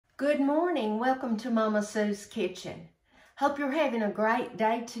Good morning. Welcome to Mama Sue's Kitchen. Hope you're having a great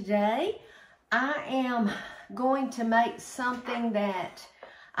day today. I am going to make something that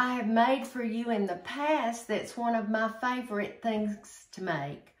I have made for you in the past that's one of my favorite things to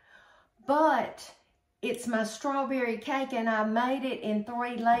make. But it's my strawberry cake and I made it in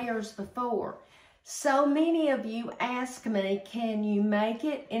 3 layers before. So many of you ask me, can you make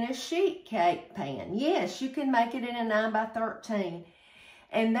it in a sheet cake pan? Yes, you can make it in a 9 by 13.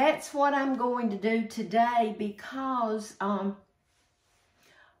 And that's what I'm going to do today because I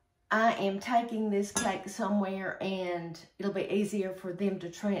am taking this cake somewhere and it'll be easier for them to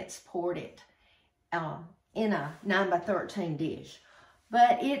transport it in a 9 by 13 dish.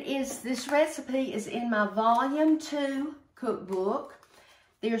 But this recipe is in my volume 2 cookbook.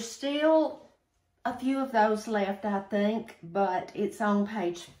 There's still a few of those left, I think, but it's on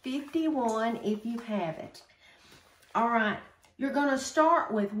page 51 if you have it. All right. You're going to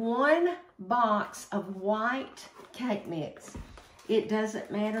start with 1 box of white cake mix. It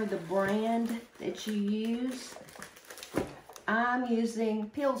doesn't matter the brand that you use. I'm using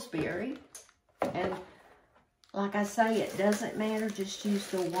Pillsbury. And like I say, it doesn't matter. Just use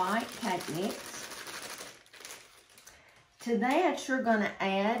the white cake mix. To that, you're going to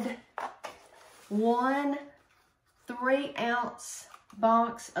add 1 3-ounce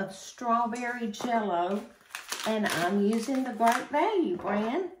box of strawberry Jell-O. And I'm using the Great Value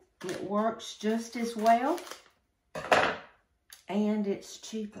brand. It works just as well. And it's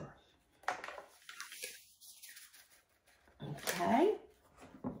cheaper. Okay.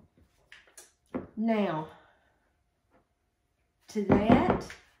 Now, to that,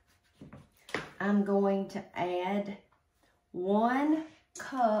 I'm going to add 1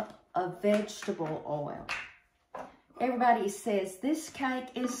 cup of vegetable oil. Everybody says this cake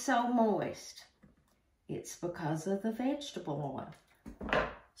is so moist. It's because of the vegetable oil.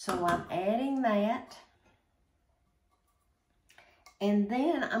 So I'm adding that. And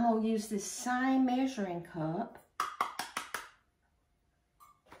then I'm going to use this same measuring cup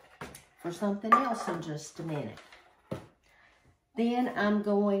for something else in just a minute. Then I'm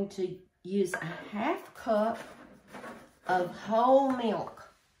going to use a 1/2 cup of whole milk.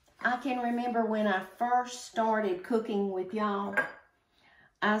 I can remember when I first started cooking with y'all,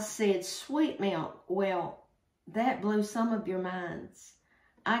 I said sweet milk. Well, that blew some of your minds.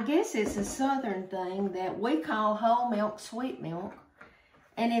 I guess it's a southern thing that we call whole milk sweet milk.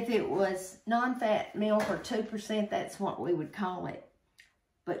 And if it was non-fat milk or 2%, that's what we would call it.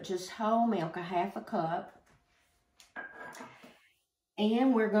 But just whole milk, a 1/2 cup.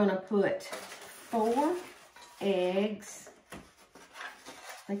 And we're going to put 4 eggs. I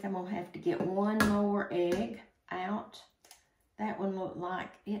think I'm going to have to get 1 more egg out. That one looked like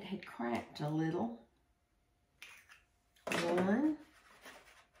it had cracked a little. 1.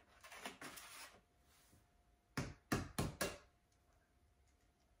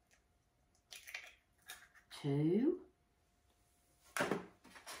 2.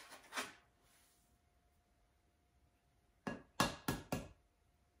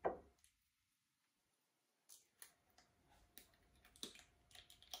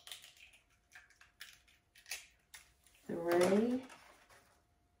 3.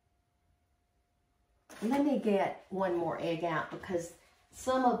 Let me get 1 more egg out because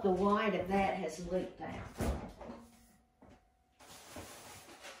some of the white of that has leaked out.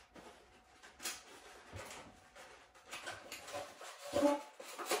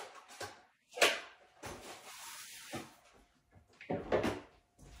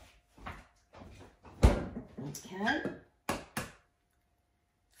 Okay.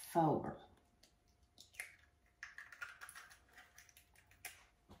 4.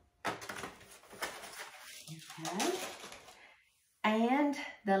 Okay. And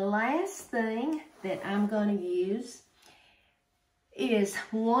the last thing that I'm going to use is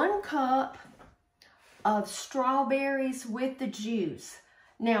 1 cup of strawberries with the juice.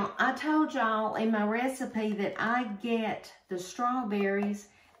 Now, I told y'all in my recipe that I get the strawberries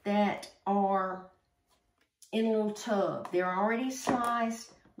that are in a little tub. They're already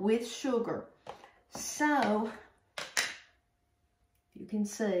sliced with sugar. So, you can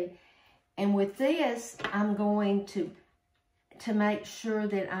see. And with this, I'm going to make sure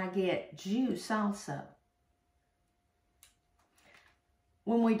that I get juice also.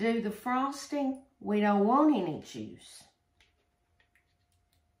 When we do the frosting, we don't want any juice.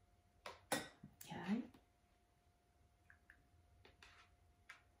 Okay.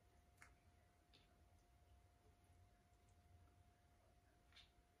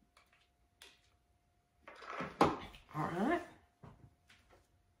 All right.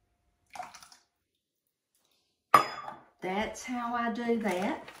 That's how I do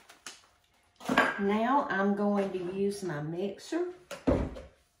that. Now I'm going to use my mixer,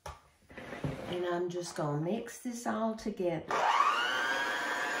 and I'm just going to mix this all together.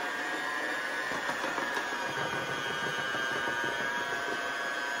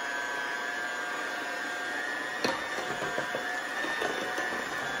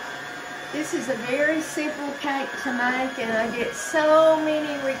 This is a very simple cake to make, and I get so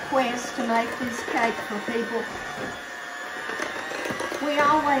many requests to make this cake for people. We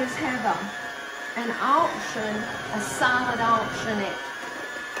always have an auction, a silent auction at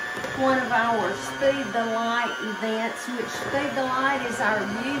one of our Speed the Light events, which Speed the Light is our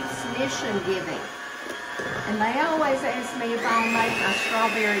youth's mission giving. And they always ask me if I'll make my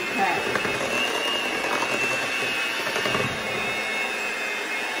strawberry cake.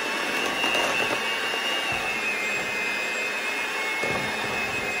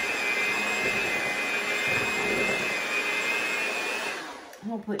 I'm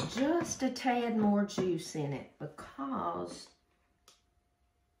going to put just a tad more juice in it because,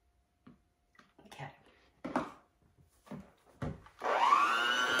 okay.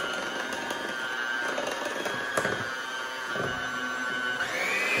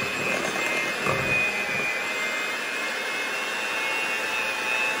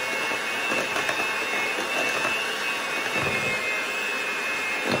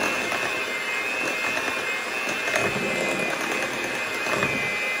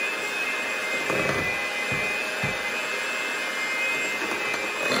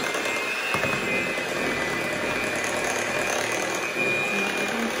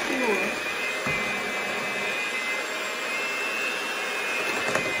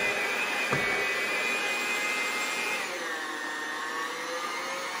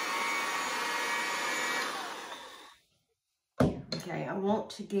 Okay, I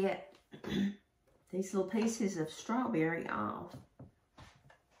want to get these little pieces of strawberry off.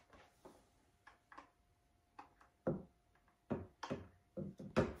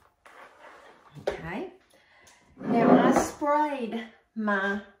 Okay, now I sprayed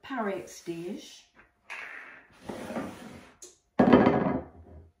my Pyrex dish. And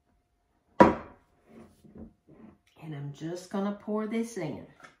I'm just going to pour this in.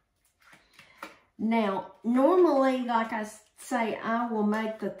 Now, normally, like I say, I will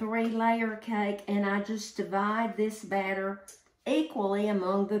make the 3-layer cake, and I just divide this batter equally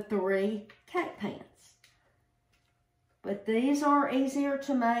among the 3 cake pans. But these are easier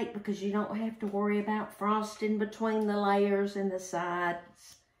to make because you don't have to worry about frosting between the layers and the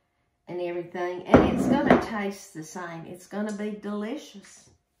sides and everything. And it's going to taste the same. It's going to be delicious.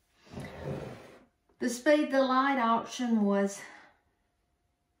 The Speed the Light auction was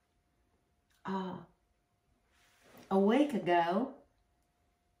a week ago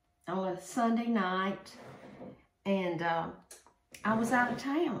on a Sunday night, and I was out of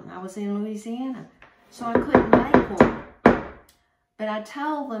town. I was in Louisiana, so I couldn't make one. But I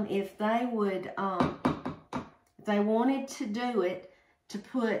told them if they would, if they wanted to do it, to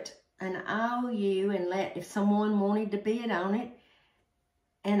put an IOU and let, if someone wanted to bid on it,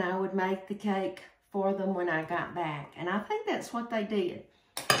 and I would make the cake for them when I got back. And I think that's what they did.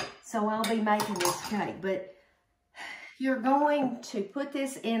 So I'll be making this cake. But you're going to put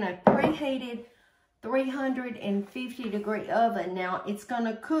this in a preheated 350-degree oven. Now, it's going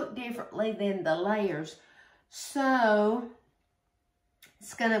to cook differently than the layers. So,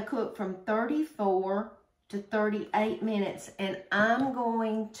 it's going to cook from 34 to 38 minutes. And I'm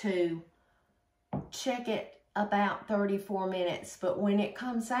going to check it about 34 minutes. But when it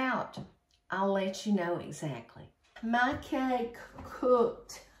comes out, I'll let you know exactly. My cake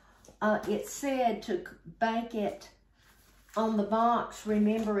cooked. It said to bake it on the box.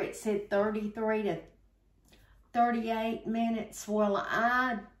 Remember, it said 33 to 38 minutes. Well,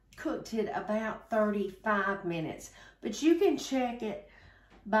 I cooked it about 35 minutes. But you can check it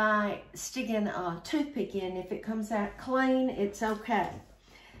by sticking a toothpick in. If it comes out clean, it's okay.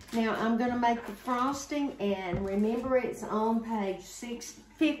 Now, I'm going to make the frosting, and remember, it's on page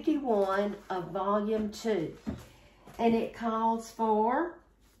 651 of volume 2. And it calls for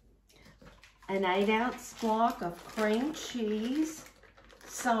an 8-ounce block of cream cheese,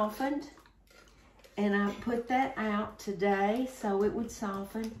 softened. And I put that out today so it would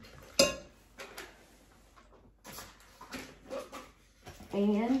soften.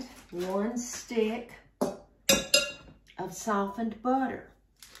 And 1 stick of softened butter.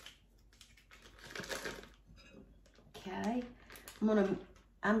 Okay,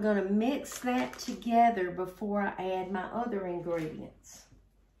 I'm gonna mix that together before I add my other ingredients.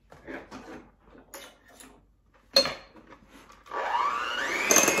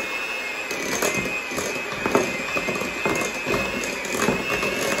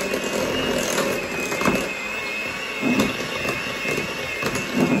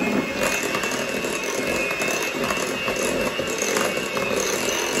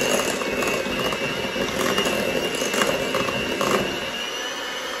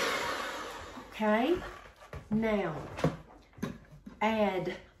 Okay, now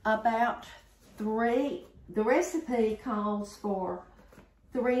add about 3, the recipe calls for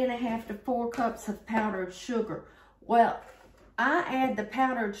 3.5 to 4 cups of powdered sugar. Well, I add the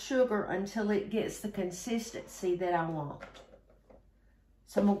powdered sugar until it gets the consistency that I want.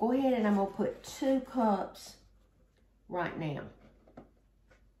 So I'm gonna go ahead and I'm gonna put 2 cups right now.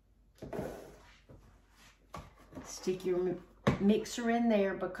 Stick your mixer in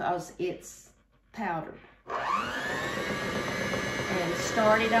there because it's powdered. And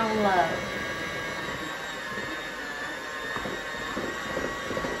start it on low.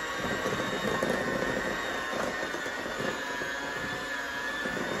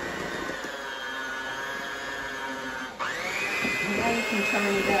 Now you can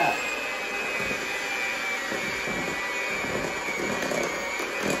turn it up.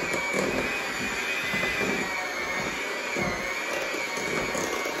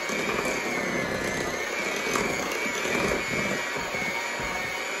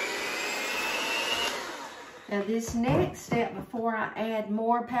 Now this next step before I add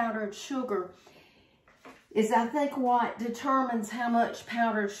more powdered sugar is I think what determines how much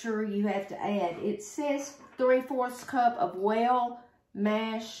powdered sugar you have to add. It says 3/4 cup of well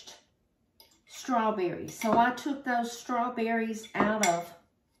mashed strawberries. So I took those strawberries out of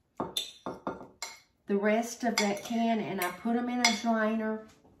the rest of that can and I put them in a strainer,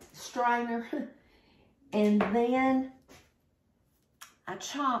 and then I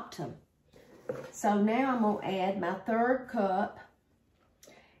chopped them. So now I'm gonna add my 3rd cup.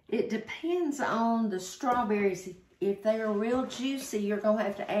 It depends on the strawberries. If they are real juicy, you're gonna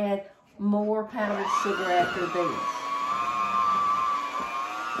have to add more powdered sugar after this.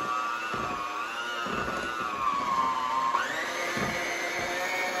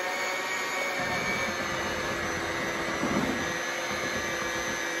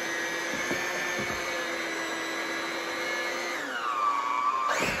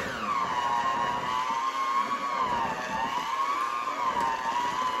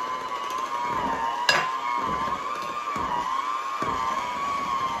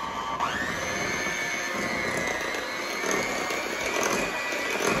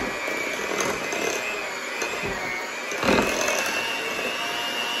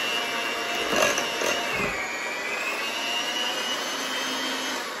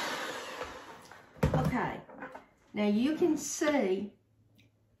 Now you can see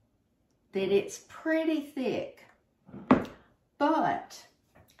that it's pretty thick, but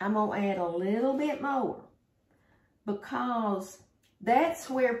I'm gonna add a little bit more because that's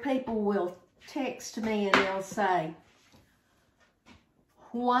where people will text me and they'll say,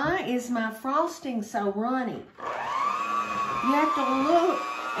 why is my frosting so runny? You have to look,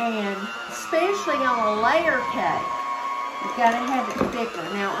 and especially on a layer cake, you've got to have it thicker.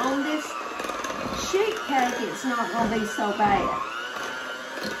 Now on this sheet cake, it's not going to be so bad.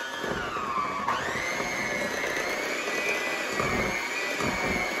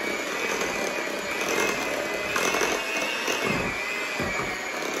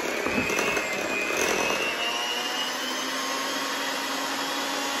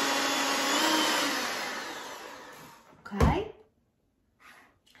 Okay,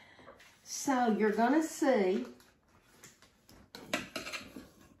 so you're going to see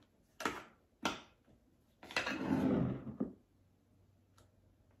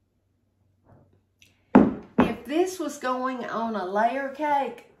if this was going on a layer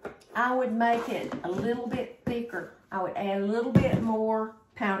cake, I would make it a little bit thicker. I would add a little bit more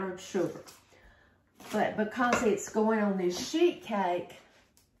powdered sugar. But because it's going on this sheet cake,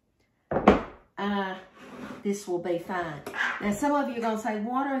 this will be fine. Now, some of you are going to say,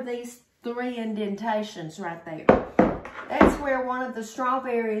 what are these 3 indentations right there? That's where one of the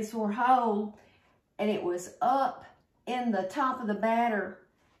strawberries were whole, and it was up in the top of the batter,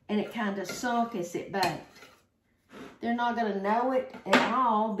 and it kind of sunk as it baked. They're not going to know it at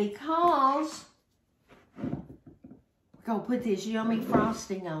all because we're going to put this yummy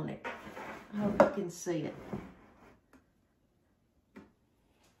frosting on it. I hope you can see it.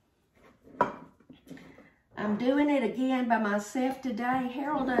 I'm doing it again by myself today.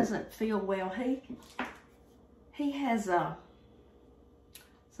 Harold doesn't feel well. He has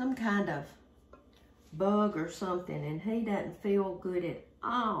some kind of bug or something, and he doesn't feel good at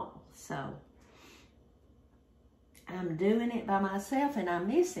all. So I'm doing it by myself, and I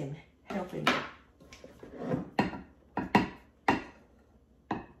miss him helping me.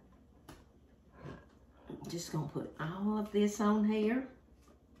 I'm just gonna put all of this on here.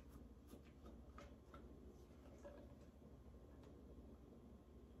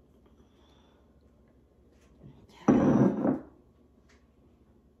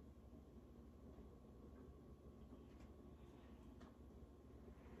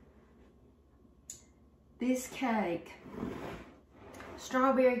 this cake,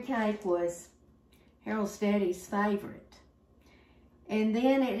 strawberry cake, was Harold's daddy's favorite. And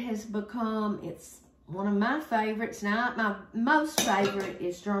then it has become, it's one of my favorites. Now, my most favorite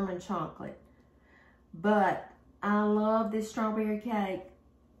is German chocolate. But I love this strawberry cake.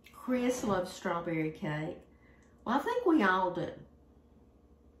 Chris loves strawberry cake. Well, I think we all do.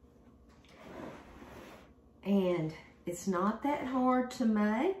 And it's not that hard to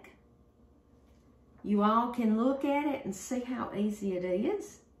make. You all can look at it and see how easy it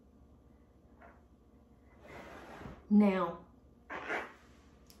is. Now,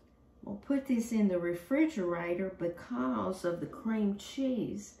 we'll put this in the refrigerator because of the cream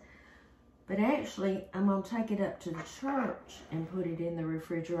cheese. But actually, I'm going to take it up to the church and put it in the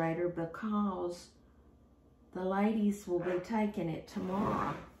refrigerator because the ladies will be taking it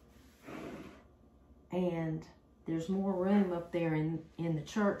tomorrow. And there's more room up there in the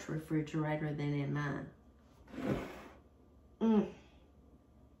church refrigerator than in mine.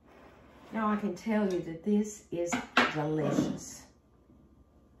 Now I can tell you that this is delicious.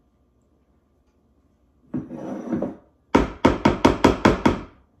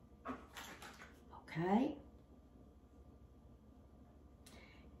 Okay.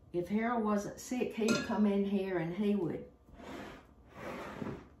 If Harold wasn't sick, he'd come in here and he would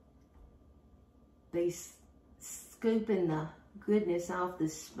be scooping the goodness off the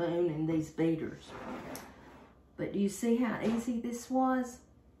spoon in these beaters. But do you see how easy this was?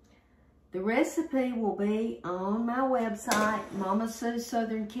 The recipe will be on my website,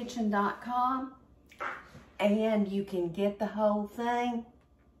 MamaSue'sSouthernKitchen.com, and you can get the whole thing.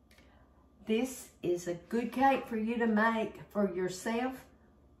 This is a good cake for you to make for yourself,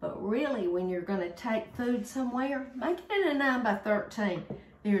 but really when you're going to take food somewhere, make it in a 9 by 13.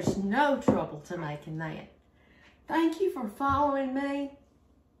 There's no trouble to making that. Thank you for following me.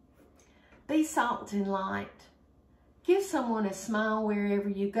 Be salt and light. Give someone a smile wherever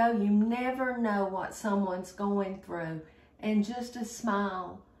you go. You never know what someone's going through. And just a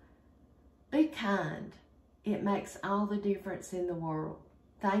smile. Be kind. It makes all the difference in the world.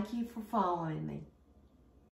 Thank you for following me.